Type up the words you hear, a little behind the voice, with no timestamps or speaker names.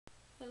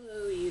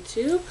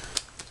YouTube.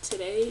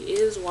 Today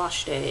is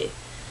wash day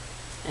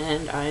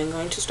and I am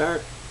going to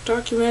start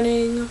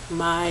documenting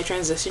my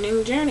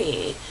transitioning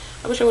journey.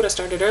 I wish I would have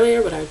started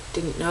earlier, but I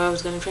didn't know I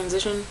was going to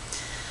transition.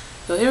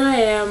 So here I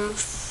am,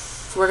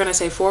 we're going to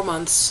say 4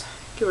 months,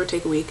 give or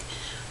take a week,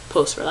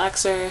 post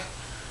relaxer.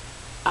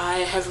 I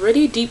have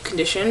already deep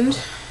conditioned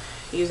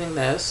using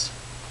this.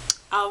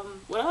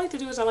 What I like to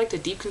do is I like to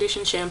deep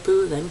condition,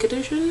 shampoo, then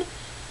condition.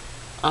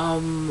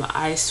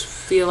 I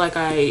feel like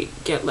I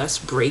get less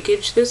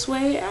breakage this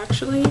way,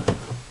 actually.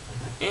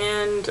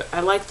 And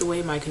I like the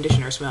way my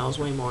conditioner smells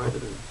way more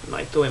than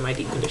like the way my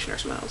deep conditioner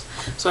smells.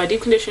 So I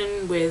deep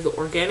condition with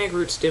Organic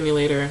Root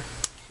Stimulator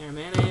hair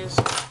mayonnaise.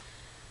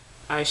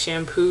 I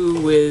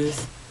shampoo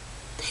with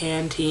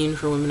Pantene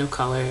for women of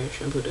color.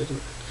 Shampoo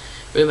doesn't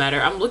really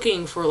matter. I'm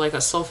looking for like a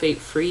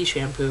sulfate-free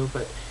shampoo,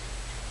 but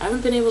I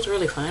haven't been able to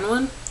really find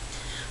one.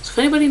 So if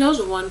anybody knows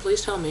of one,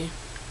 please tell me.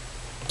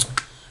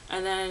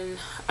 And then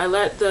I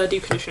let the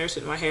deep conditioner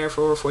sit in my hair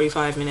for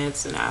 45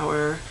 minutes, an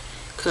hour,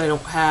 because I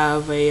don't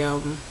have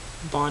a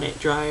bonnet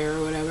dryer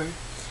or whatever.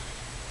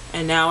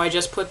 And now I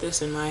just put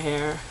this in my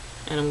hair,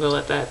 and I'm gonna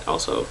let that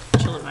also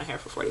chill in my hair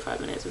for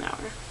 45 minutes, an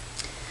hour.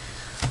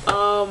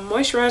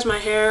 Moisturize my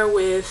hair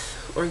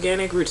with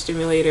Organic Root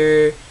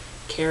Stimulator,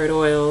 carrot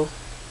oil.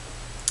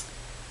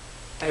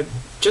 I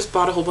just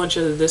bought a whole bunch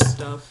of this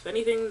stuff.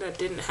 Anything that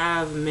didn't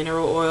have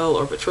mineral oil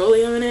or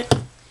petroleum in it,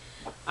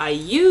 I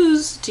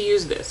used to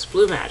use this,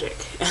 Blue Magic.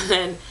 And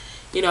then,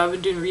 you know, I've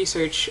been doing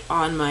research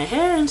on my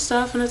hair and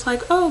stuff, and it's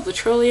like, oh,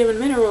 petroleum and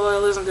mineral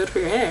oil isn't good for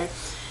your hair.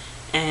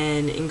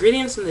 And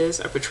ingredients in this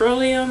are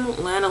petroleum,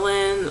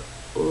 lanolin,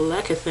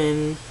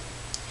 lecithin,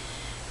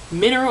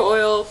 mineral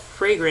oil,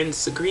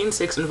 fragrance, green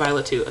 6, and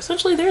violet 2.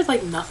 Essentially, there's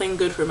like nothing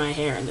good for my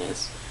hair in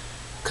this,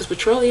 because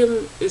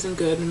petroleum isn't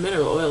good and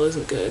mineral oil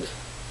isn't good.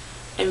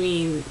 I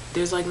mean,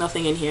 there's like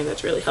nothing in here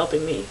that's really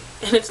helping me.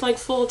 And it's like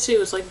full too,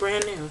 it's like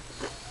brand new.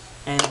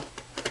 And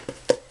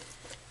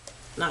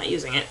not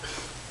using it.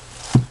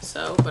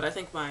 So, but I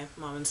think my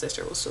mom and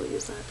sister will still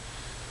use that.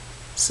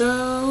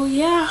 So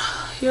yeah,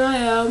 here I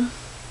am.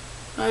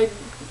 I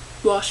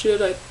washed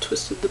it, I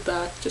twisted the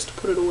back just to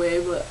put it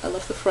away, but I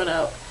left the front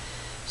out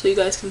so you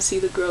guys can see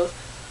the growth.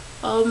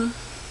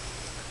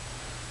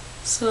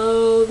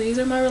 So these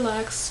are my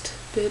relaxed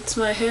bits.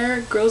 My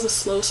hair grows the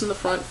slowest in the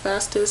front,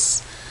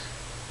 fastest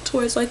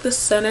towards like the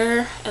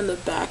center and the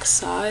back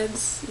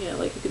sides. Yeah,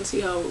 like you can see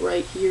how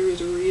right here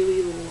is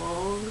really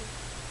long.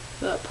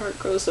 That part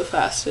grows the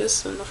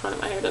fastest, and the front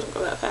of my hair doesn't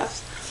grow that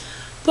fast.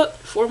 But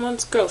 4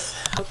 months growth.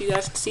 Hope you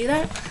guys can see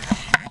that.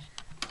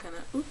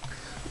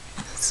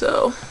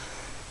 So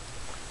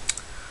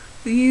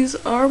these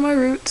are my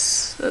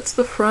roots. That's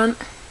the front,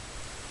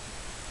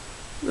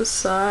 the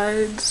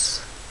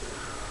sides.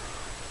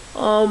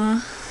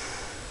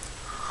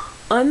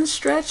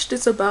 Unstretched,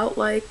 it's about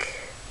like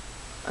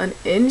an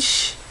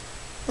inch.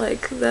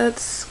 Like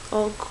that's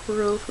all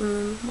growth,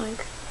 and then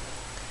like,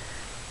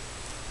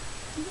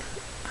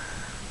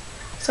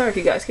 sorry if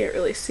you guys can't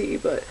really see,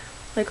 but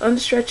like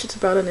unstretched it's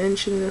about an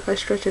inch, and if I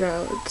stretch it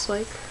out it's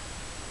like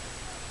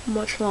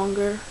much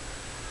longer.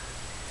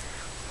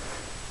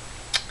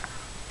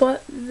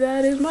 But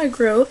that is my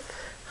growth.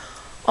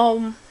 I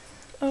don't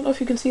know if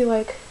you can see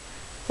like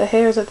the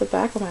hairs at the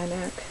back of my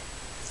neck.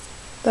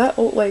 That,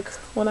 like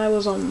when I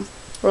was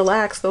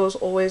relaxed, those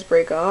always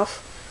break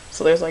off,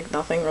 so there's like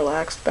nothing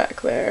relaxed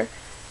back there.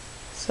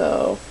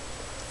 So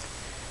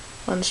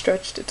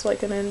unstretched it's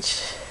like an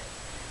inch,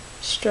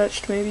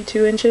 stretched maybe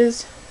 2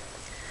 inches,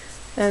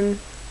 and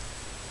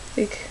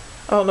like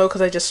I don't know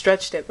because I just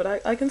stretched it,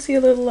 but I can see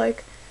a little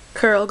like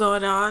curl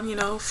going on, you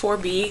know,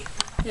 4B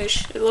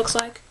ish it looks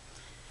like.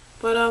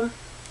 But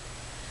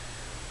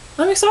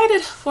I'm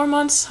excited. 4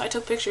 months. I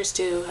took pictures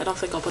too. I don't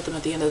think I'll put them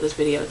at the end of this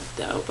video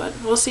though, but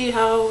we'll see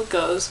how it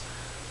goes.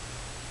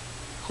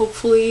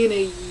 Hopefully in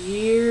a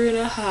year and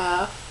a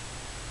half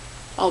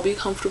I'll be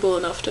comfortable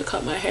enough to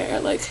cut my hair.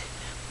 Like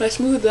when I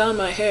smooth down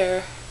my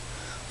hair,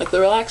 like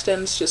the relaxed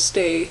ends just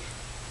stay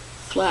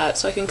flat,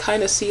 so I can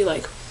kind of see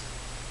like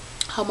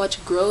how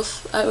much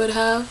growth I would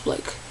have,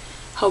 like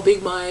how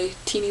big my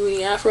teeny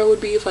weeny afro would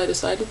be if I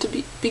decided to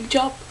be big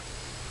chop.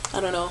 I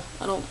don't know.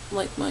 I don't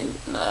like mine.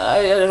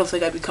 I don't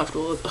think I'd be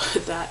comfortable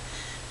with that.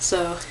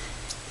 So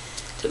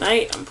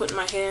tonight I'm putting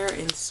my hair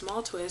in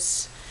small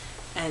twists,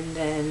 and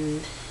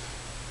then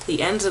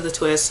the ends of the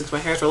twist, since my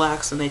hair's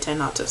relaxed and my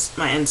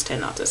ends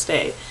tend not to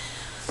stay,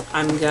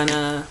 I'm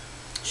gonna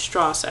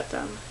straw set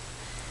them.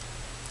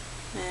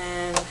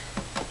 And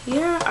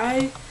yeah,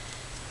 I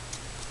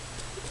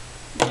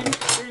didn't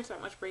experience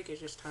that much breakage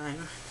this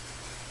time.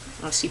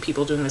 I see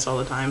people doing this all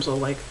the time, so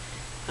like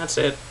that's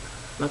it.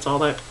 That's all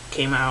that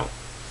came out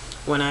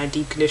when I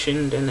deep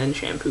conditioned and then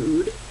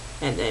shampooed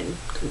and then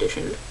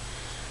conditioned.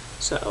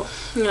 So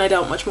I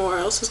doubt much more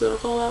else is gonna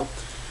fall out.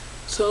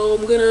 So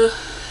I'm gonna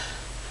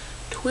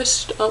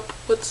twist up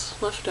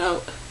what's left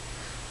out,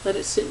 let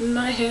it sit in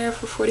my hair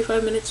for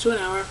 45 minutes to an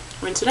hour,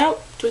 rinse it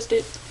out, twist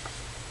it,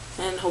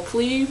 and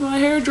hopefully my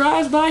hair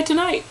dries by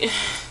tonight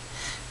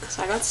because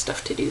I got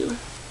stuff to do.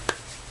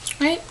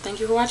 Alright, thank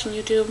you for watching,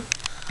 YouTube.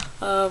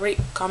 Rate,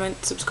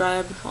 comment,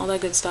 subscribe, all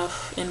that good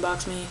stuff.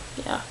 Inbox me.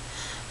 Yeah.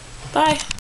 Bye.